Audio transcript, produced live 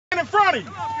in front of you.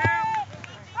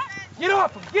 Get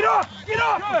off him. Get off him. Get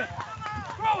off him.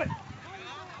 Throw it.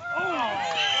 Oh.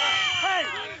 Hey.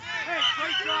 Hey,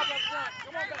 great job up front.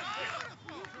 Come on back.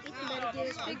 He can better get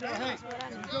his big one. That's what I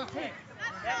need.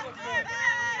 That looks good.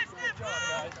 Good job,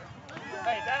 guys.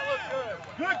 Hey, that looks good.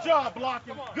 Good job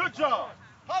blocking. Good job.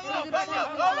 Huddle up, back up,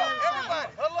 huddle up,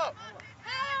 everybody, huddle up.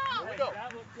 Here we go.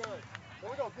 That looks good. Here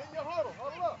we go. Get in your huddle,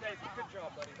 huddle up. David, good job,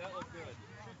 buddy. That looked good.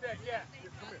 Shoot that gap.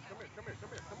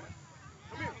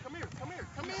 Come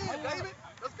here, David.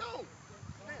 Let's go.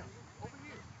 Damn, over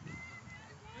here.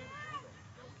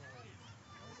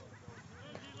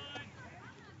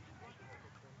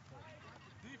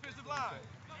 Defensive line.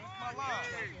 That's my line.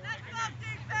 Let's go,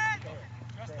 defense!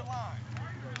 Just the line.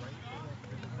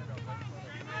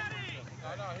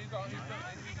 No, he's on.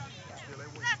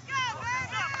 Let's go,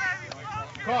 hands up,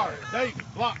 baby! Carter, David,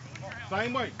 block.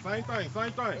 Same way, same thing.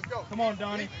 Let's go. Come on,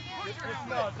 Donnie. In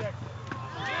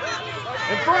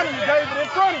front of you, David, in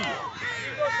front of you.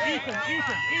 Ethan.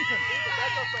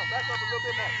 Back up a little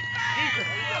bit more. Ethan.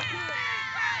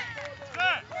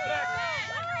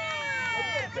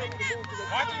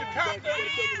 Watch your count,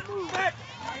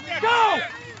 Go!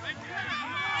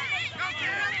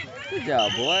 Good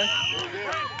job, boy.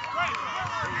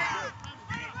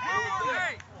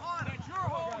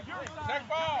 Check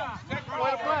ball. Check ball.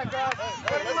 Way to play, guys.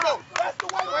 Let's go. That's the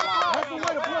way to play. That's the way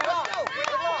to play.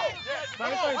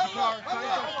 Same thing, Carter.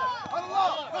 Huddle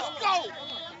up. Let's go.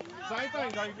 Same thing,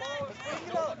 David.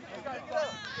 Get up.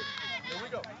 Here we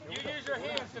go. You use your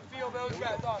hands to feel those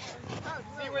guys off.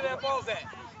 See where that ball's at.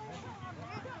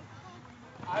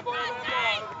 Eyeball that ball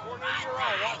out of the corner of your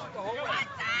eye. Watch it the whole way.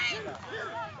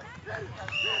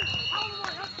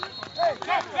 Hey,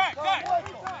 Zach.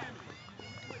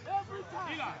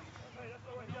 Eli.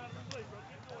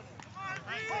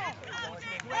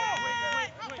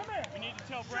 We need to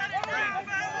tell Brandon.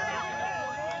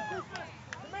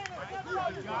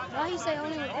 Why he say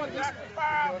only with this?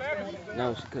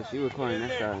 No, because you were recording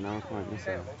that side and I was recording this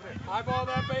side. Eyeball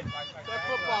that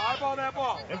football. Eyeball that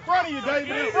ball. In front of you,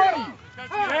 David, in front of you.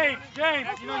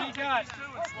 James, you know what he got?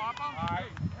 All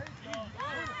right.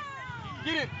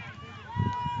 Get it.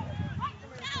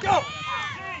 Go.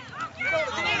 Get on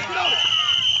it.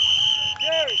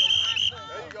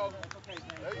 There you go.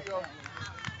 There you go.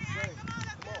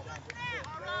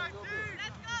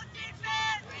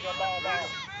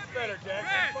 Better, Jack.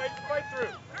 Fight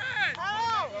through.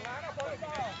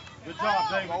 Good job,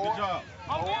 David. Good job.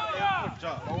 Good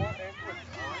job.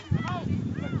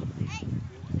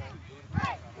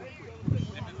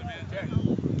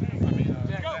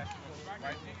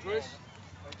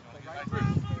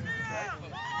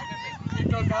 Keep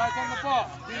those guys on the ball.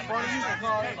 In front of you,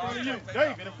 Carter. In front of you.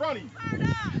 David, in front of you. Go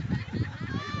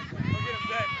get him,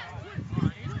 Zach.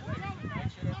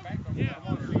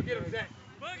 Go get him, Zach.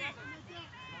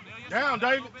 Down,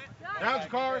 David. Down,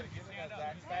 Jakari.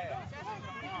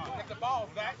 Look at the ball,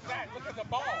 Zach. Look at the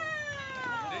ball.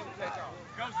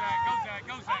 Go, Zach. Go. There you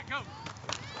go. Go.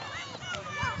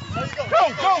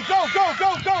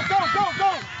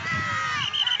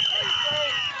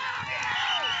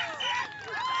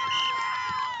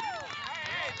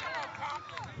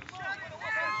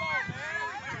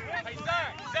 Hey,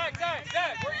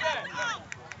 Zach, where you at?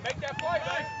 Make that play,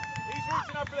 man. He's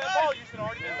reaching up for that ball. You should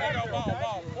already get that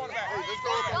Ball. Quarterback. Hey, let's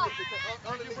go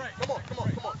underneath. Come on. Come on.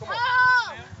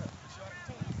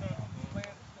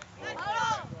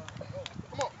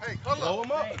 Hey, huddle Blow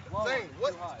him up. Zane,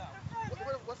 what's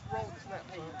wrong with the snap?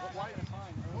 Why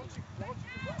don't you?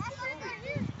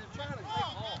 You're trying to take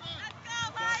off.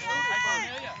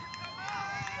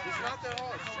 It's not that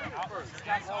hard. Shoot it first.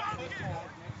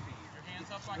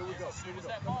 Here we go.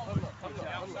 that ball.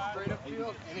 Straight up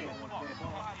field and in. The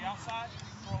outside,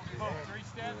 boom, 3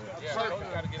 steps. Yeah,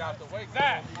 got to get out the way.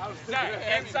 Zach,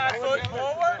 inside foot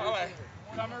forward.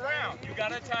 Come around. You got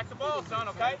to attack the ball, son,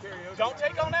 okay? Don't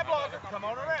take on that blocker. Come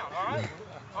on around, all right?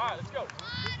 All right, let's go.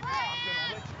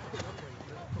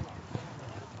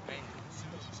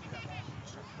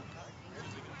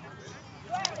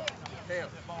 Cam, in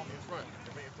front.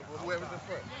 Whoever's in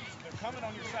front. They're coming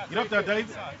on your side. Get up there,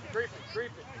 David. Creep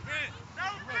it.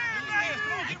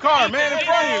 Jakari, man, in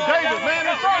front of you. David, man,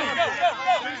 in front of you.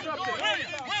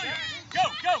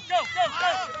 Go.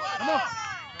 Come on.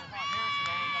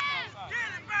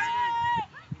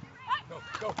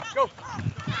 Go.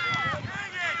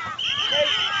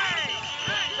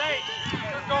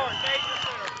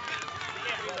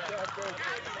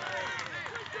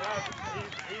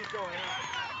 He's going out.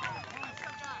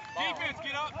 Defense,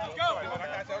 get up. Let's go.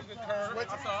 Switch.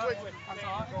 I saw it.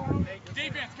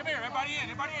 Defense, come here. Everybody in.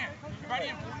 Here we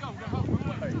go. Come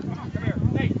on, come here.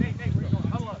 Nate, where you going?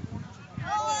 Huddle up.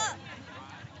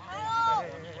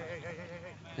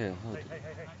 Hell, hold it.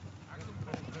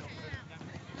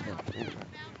 Hell,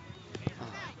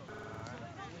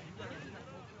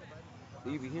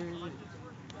 you be hearing it?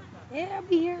 Yeah, I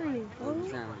be hearing it, What fool.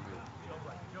 it sound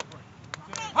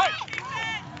Hey!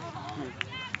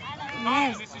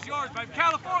 Nasty. This is yours, baby.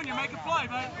 California, make a play,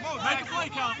 baby. Come on, make a play,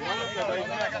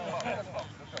 California.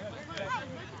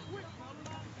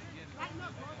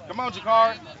 Come on,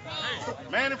 Jakar.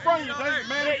 Man in front of you, David.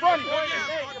 Man in front of you.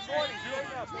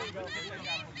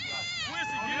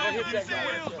 Quincy, get on the wheels,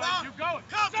 baby. You going.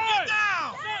 Come get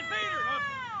down! Son, Peter!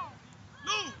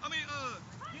 Lou,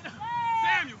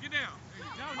 Samuel, get down.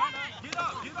 No. Get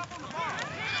up on the ball.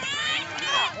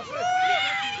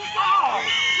 Oh!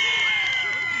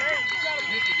 Hey, you gotta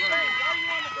get the ground. Why are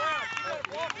you on the ground? You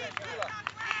gotta walk that guy.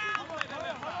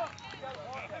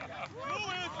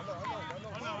 Who is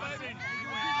it?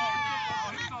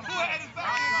 Who had his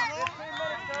back? 15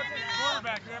 minutes, coaches.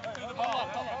 Quarterback, whoever threw the ball.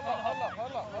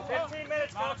 Hold up. 15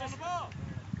 minutes, coaches. On the ball.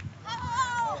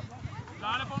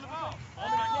 Line up on the ball. All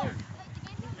back here.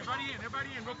 Everybody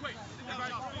in, real quick.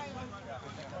 Everybody.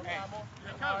 Hey,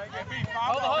 coach.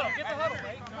 Get the huddle,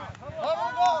 mate.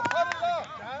 Huddle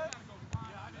up, guys.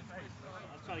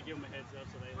 I'm trying to give them a heads up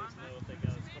so they at least know if they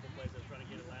got a couple plays they're trying to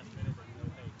get it last minute. They know,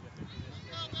 hey, you got 15 minutes.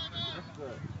 That's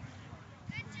good.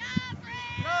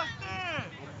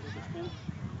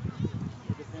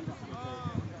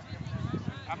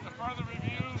 After further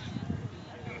review.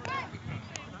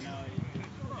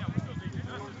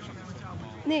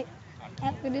 Nick,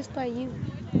 after this play, you.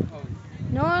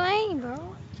 No, it ain't,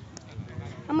 bro.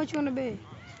 How much you want to bet?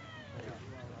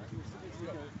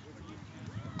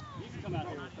 Come out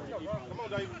here with 30 people. Come on,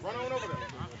 David. Run on over there.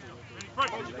 Right.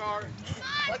 Come on, Jakar.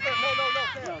 Right there. No.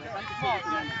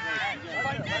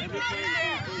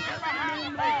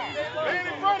 Man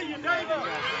in front of you, David. Man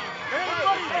in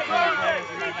front of you, Jakar.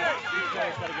 These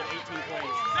guys got to get 18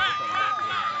 plays.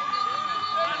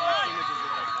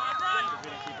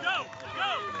 Go.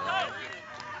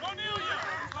 Cornelia.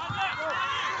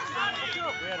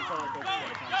 We had to tell our coach to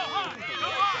get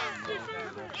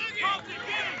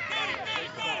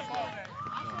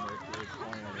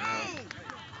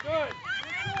Good.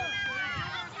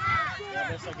 Yeah,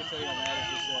 best I can tell you on that is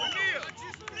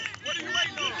just What are you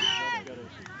waiting on? go to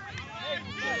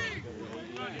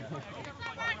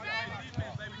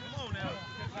Come on now.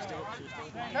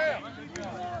 Cam,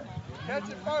 catch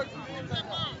it first. I'm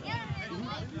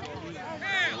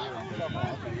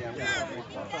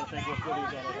trying to think what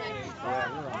footage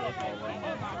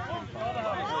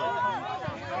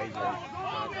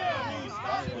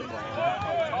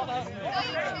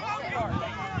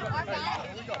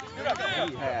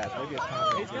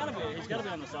He's got to be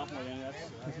on the sophomore game.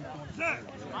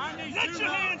 Let your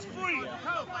hands free.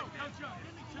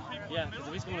 Yeah, because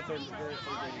if he's going to third grade,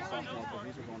 sophomore, but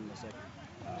these are going in the second.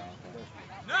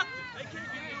 Nothing. They can't get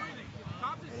anything.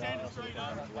 Top is standing straight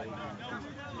up. Man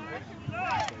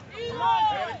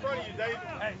in front of you, David.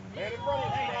 Hey. Man in front of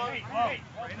you, Jakar. Hey.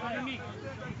 Right underneath.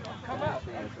 Come up.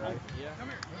 Yeah.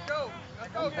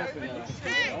 Let's go, David. The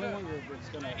only one that's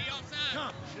going to...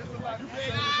 Come.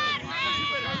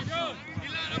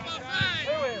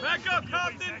 Back up,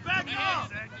 Compton. Back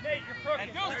up. And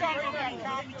go start on that,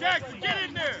 Compton. Jackson, get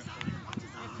in there.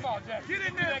 Come on, Jackson. Get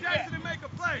in there, Jackson, and make a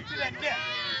play. Get that gap.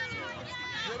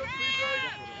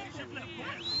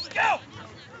 Go!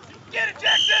 Get it,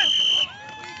 Jackson!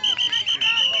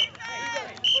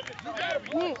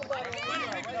 Nick.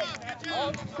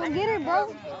 Go get it,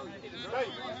 bro.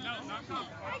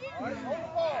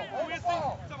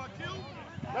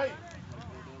 Hey.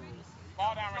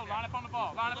 Ball down right. Line up on the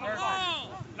ball. Line up on the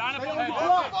ball. Line up on the Hey,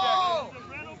 ball. ball.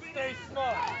 Stay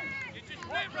small. Get your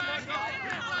straight right.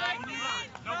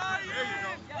 No, there you go.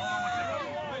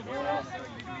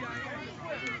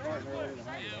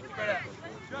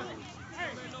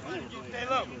 Stay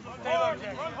low. Stay low,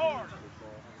 Jack. Run hard.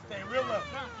 Stay real low.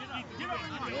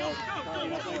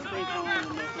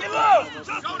 Get low.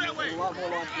 Go that way. You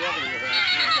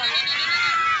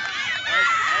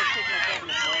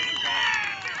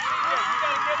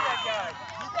gotta get that guy.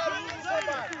 You gotta get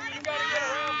somebody. You gotta get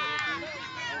around him.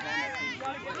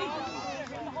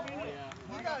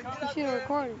 You should have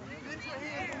recorded.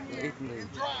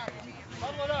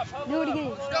 Huddle it up. Do it again.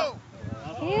 Let's go.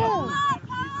 Ew.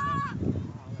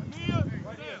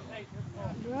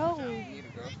 Bro.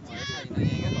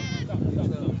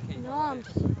 No, I'm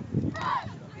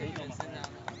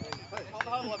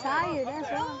tired,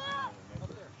 that's all.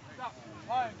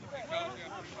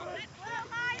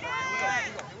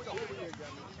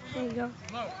 There you go.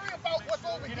 Worry about what's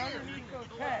over Get here. underneath those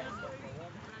pads.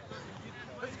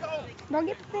 Let's go. Bro,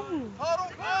 get the thing.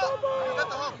 Huddle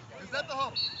up. Is that the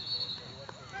huddle?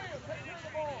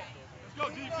 Let's go,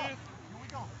 defense. Here we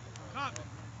go. Compton.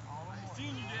 I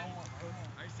seen you, Daddy.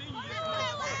 I seen you yesterday.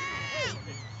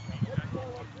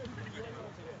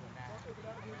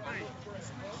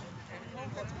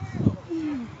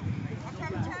 I'm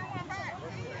trying to turn one back.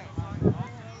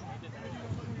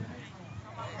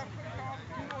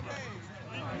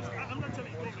 I'm not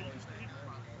telling you what, but you just hit it.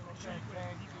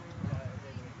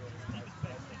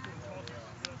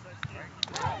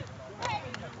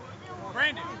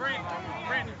 Brandon.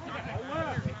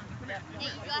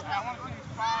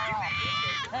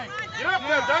 Hey, get up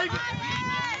there, David.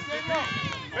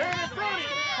 Man in front of you.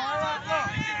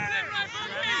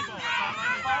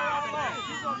 Fire out low.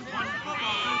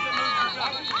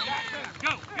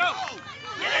 Go.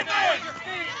 Get in there.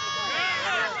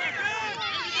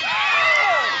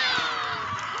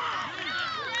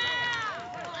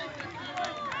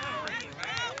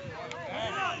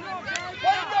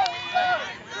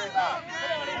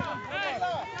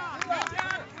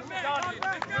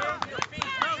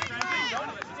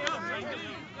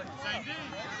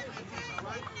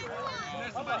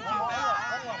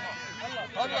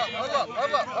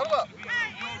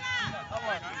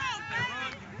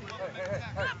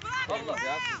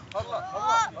 Huddle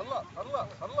up.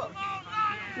 Huddle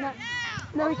up.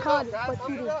 No, he called it, but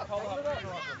you did.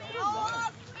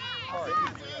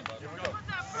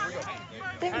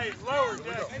 Hey, lower,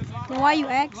 Jackson. Then why you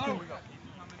asking?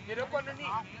 Get up underneath.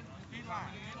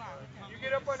 You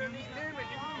get up underneath him and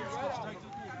you can get right off.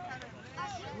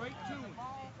 Straight to him.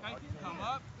 Come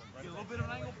up, get a little bit of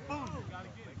an angle, boom. You gotta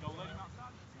get it. Don't let him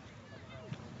outside.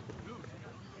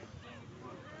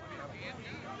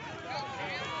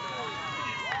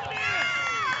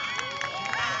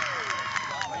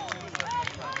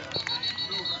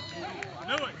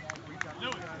 Knew it.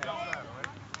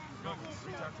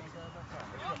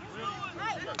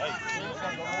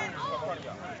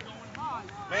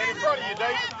 Man in front of you,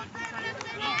 David.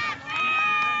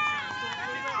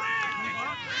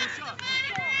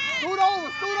 Scoot over.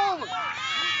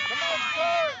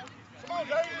 Come on,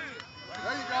 David.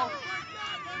 There you go.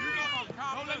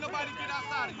 Don't let nobody get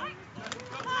outside of you.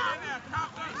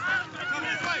 Come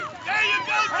this way. There you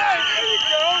go, David. There you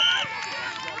go.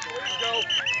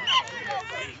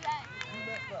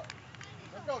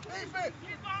 Let's go, defense.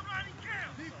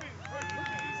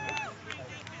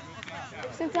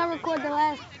 Since I record the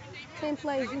last 10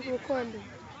 plays, you can record them.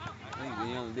 I think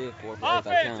we only did 4 plays.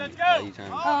 I counted. Let's go. Each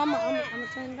time. Oh, I'm gonna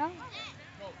turn it off.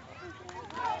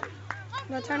 You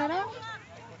gonna turn it off?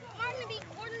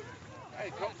 Hey,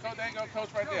 coach, there you go,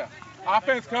 coach, right there.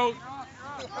 Offense, coach.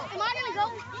 Am I gonna go?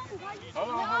 Hold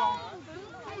on.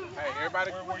 Hey,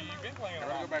 everybody. Where you been playing?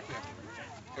 Everybody go back there.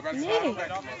 Everybody slide back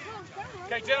there.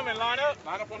 Okay, gentlemen, line up.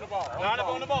 Line up on the ball. Line up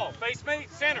on the ball. Face me.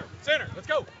 Center. Let's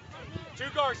go. 2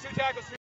 guards, 2 tackles.